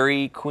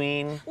Dairy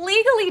Queen?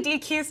 Legally,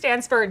 DQ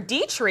stands for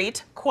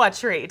D-treat,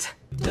 qua-treat.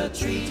 The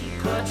treat,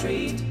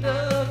 qua-treat,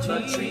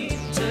 the treat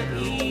to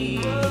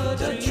eat,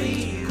 the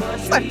treat, qua-treat.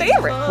 It's my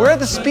favorite. Where are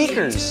the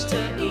speakers?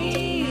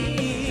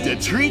 The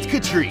treat ka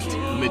treat.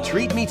 Me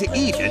treat me to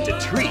eat and the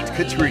treat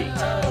ka treat.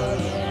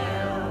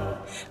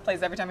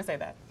 Plays every time I say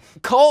that.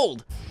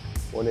 Cold.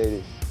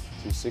 180,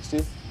 260,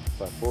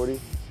 540,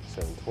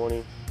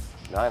 720,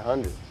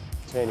 900,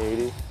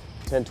 1080,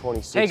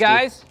 1020, 60. Hey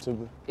guys,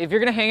 if you're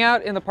gonna hang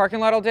out in the parking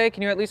lot all day,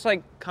 can you at least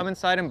like come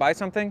inside and buy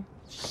something?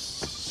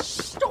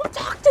 Don't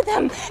talk to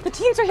them. The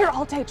teens are here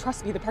all day.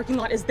 Trust me, the parking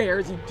lot is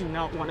theirs. You do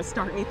not want to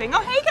start anything.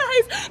 Oh, hey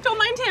guys, don't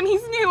mind him.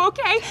 He's new,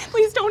 okay?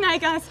 Please don't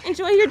egg us.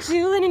 Enjoy your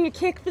juuling and your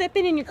kick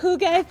flipping and your cool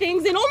guy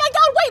things. And oh my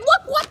God, wait,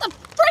 look, what the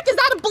frick? Is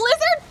that a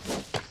blizzard?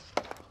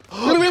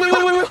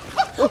 Wait.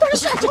 We're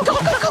distracted. Go.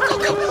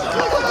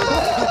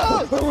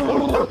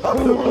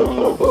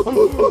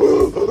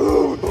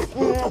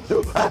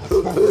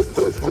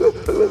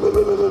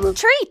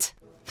 Treat.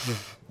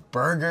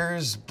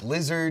 Burgers,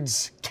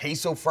 blizzards,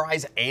 queso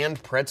fries,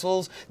 and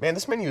pretzels. Man,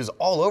 this menu is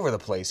all over the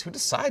place. Who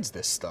decides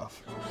this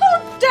stuff?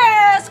 Who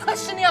dares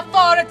question the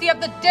authority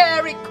of the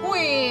Dairy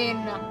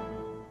Queen?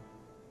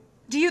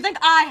 Do you think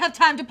I have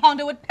time to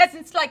ponder what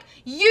peasants like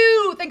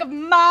you think of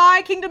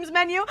my kingdom's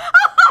menu?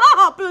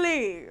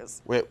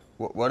 Please. Wait,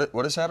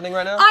 what is happening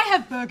right now? I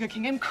have Burger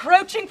King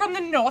encroaching from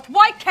the north,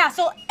 White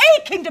Castle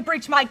aching to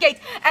breach my gate,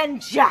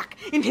 and Jack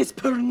in his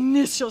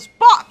pernicious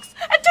box,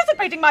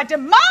 anticipating my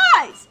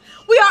demise.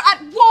 We are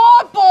at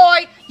war,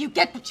 boy. You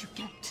get what you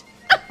get.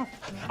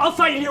 I'll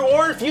fight your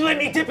war if you let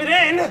me dip it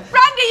in.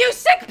 Randy, you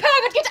sick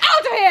pervert, get out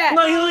of here!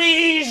 My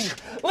liege,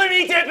 let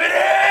me dip it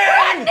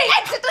in! Randy,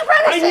 exit the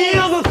premises! I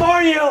kneel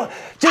before you.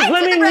 Just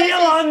let me kneel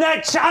on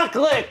that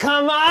chocolate.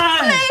 Come on.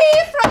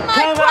 Flee from my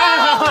Come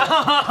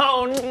on.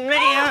 Oh,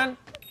 man.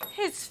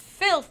 His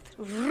filth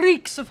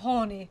reeks of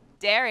horny.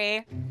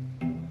 Dairy.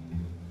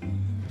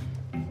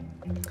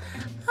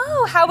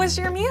 Oh, how was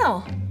your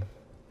meal?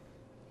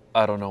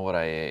 I don't know what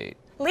I ate.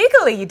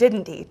 Legally, you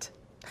didn't eat.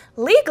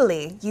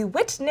 Legally, you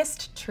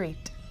witnessed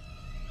treat.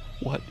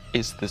 What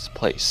is this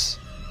place?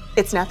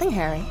 It's nothing,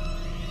 Harry.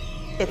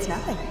 It's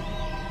nothing.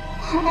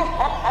 Treat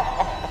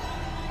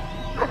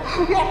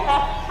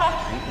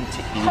me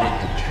to eat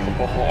it, to treat,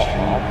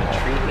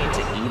 treat me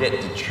to eat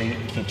it, to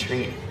treat, to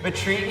treat. But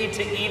treat me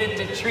to eat it,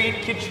 to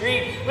treat, to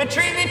treat. But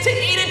treat me to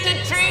eat it, to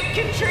treat,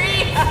 to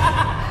treat.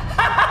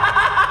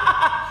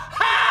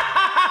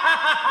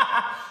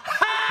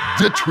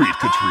 The treat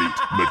ka treat.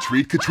 Me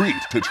treat ka treat.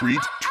 To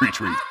treat, treat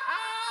treat.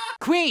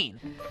 Queen!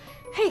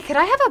 Hey, could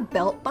I have a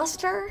belt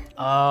buster?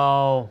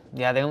 Oh,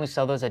 yeah, they only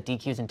sell those at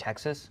DQ's in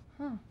Texas.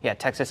 Hmm. Yeah,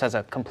 Texas has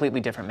a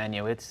completely different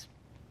menu. It's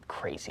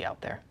crazy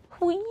out there.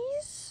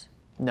 Please?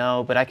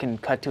 No, but I can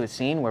cut to a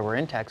scene where we're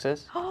in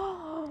Texas.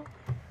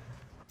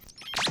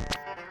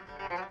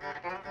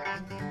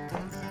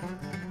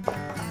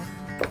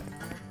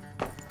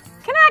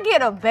 Can I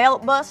get a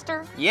belt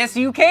buster? Yes,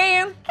 you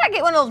can. Can I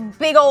get one of those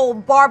big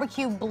old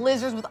barbecue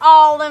blizzards with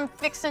all them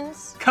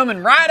fixings?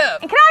 Coming right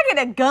up. And can I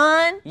get a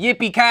gun?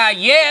 Yippee-ki,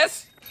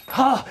 yes.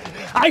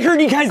 I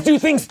heard you guys do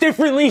things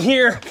differently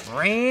here.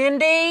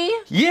 Randy?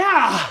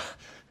 Yeah.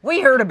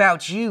 We heard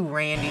about you,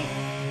 Randy.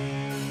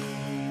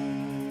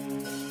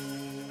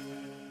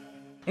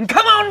 And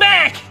come on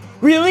back!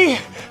 Really?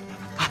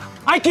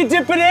 I can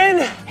dip it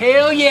in?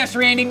 Hell yes,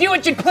 Randy. Do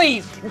what you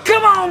please.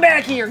 Come on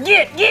back here.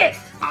 Get.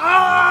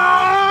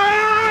 Ah!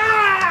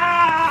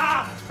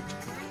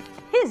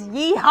 His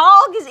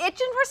yee-hog is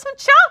itching for some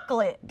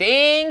chocolate.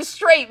 Dang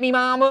straight, me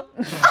mama.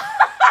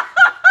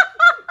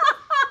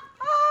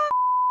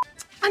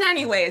 And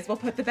anyways, we'll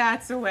put the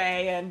bats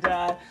away and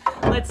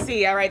let's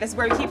see. All right, that's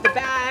where we keep the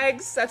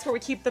bags. That's where we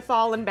keep the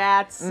fallen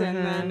bats.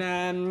 And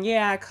then,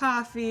 yeah,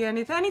 coffee.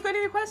 Anything? Any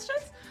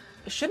questions?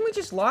 Shouldn't we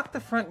just lock the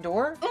front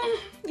door?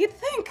 You'd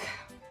think.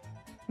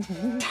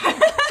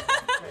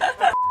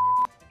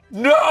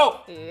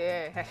 No!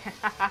 Yeah.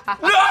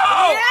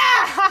 No!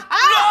 Yeah!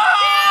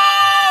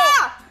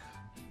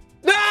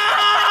 No!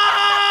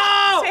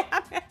 Damn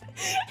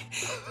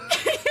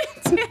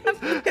it.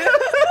 Damn it.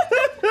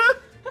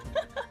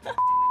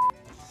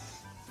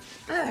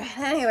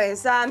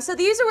 Anyways, so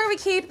these are where we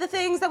keep the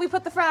things that we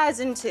put the fries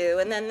into,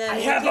 and then I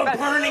have a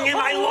burning in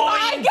my loins.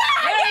 My God!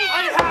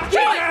 I have to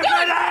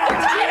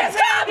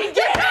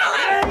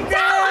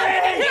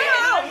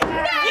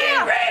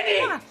Get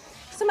ready!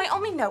 So my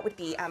only note would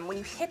be, when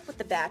you hit with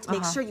the bat,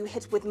 make sure you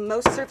hit with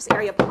most surface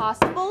area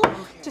possible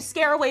to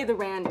scare away the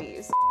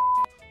Randys.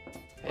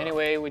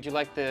 Anyway, would you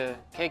like the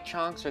cake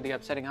chunks or the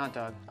upsetting hot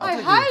dog? I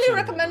highly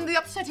recommend the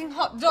upsetting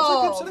hot dog.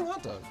 I'll take the upsetting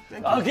hot dog.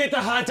 I'll get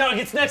the hot dog.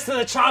 It's next to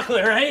the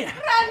chocolate, right?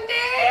 Randy!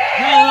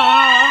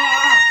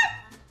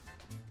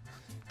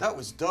 That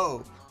was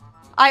dope.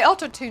 I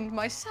auto-tuned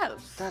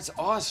myself. That's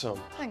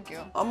awesome. Thank you.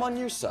 I'm on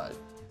your side.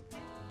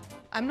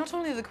 I'm not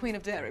only the queen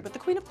of dairy, but the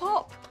queen of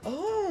pop.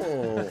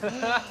 Oh.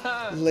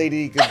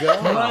 Lady Gaga.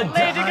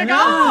 Lady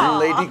Gaga.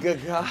 Lady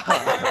Gaga.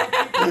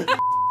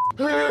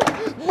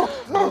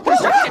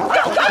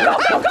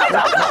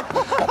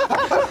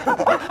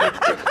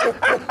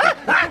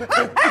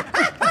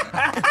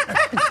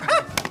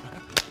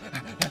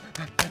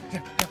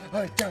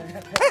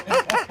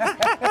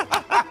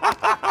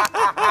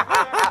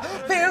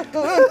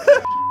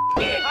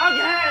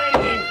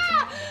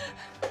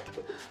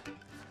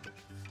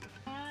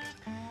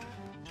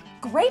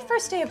 Great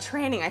first day of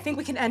training. I think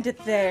we can end it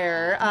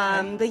there.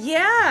 But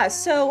yeah,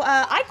 so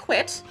I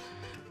quit.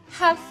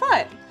 Have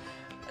fun.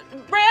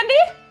 Randy,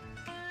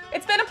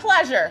 it's been a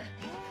pleasure.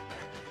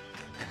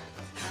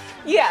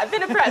 Yeah,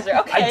 been a pleasure.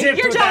 Okay, I dipped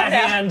your with job that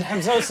now. hand.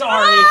 I'm so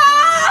sorry.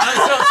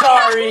 I'm so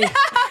sorry.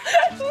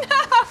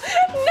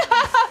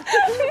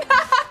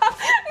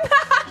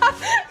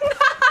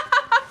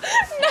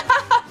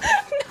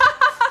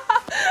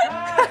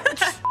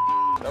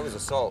 That was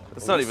assault.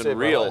 It's not even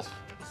real.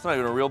 It's not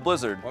even a real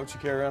blizzard. Why don't you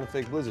carry around a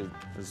fake blizzard?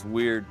 It's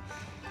weird.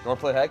 You want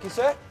to play hacky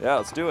sack? Yeah,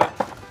 let's do it.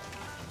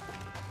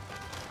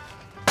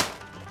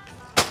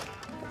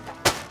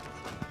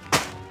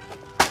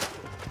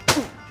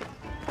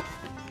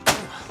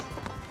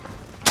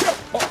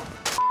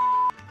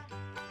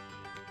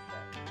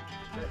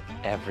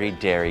 Every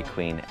Dairy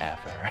Queen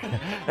ever.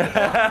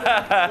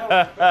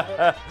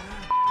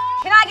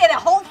 Can I get a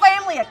whole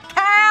family of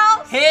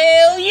cows?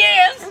 Hell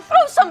yes! And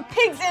throw some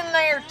pigs in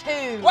there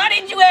too. Why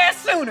didn't you ask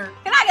sooner?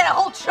 Can I get a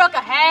whole truck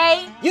of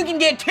hay? You can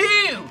get 2.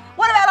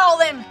 What about all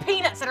them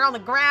peanuts that are on the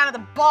ground of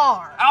the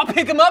bar? I'll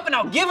pick them up and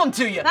I'll give them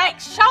to you.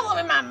 Thanks, shove them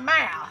in my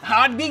mouth.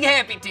 I'd be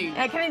happy to.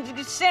 Hey, can you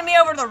just send me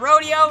over to the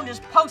rodeo and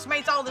just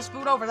Postmates all this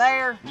food over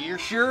there? You're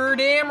sure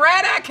damn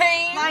right I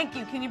can. Thank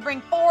you. Can you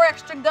bring 4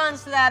 extra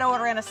guns to that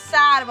order and a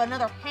side of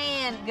another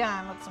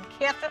handgun with some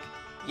ketchup?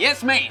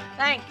 Yes, ma'am.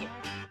 Thank you.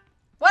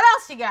 What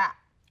else you got?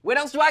 What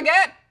else do I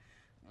got?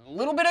 A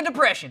little bit of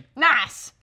depression. Nice.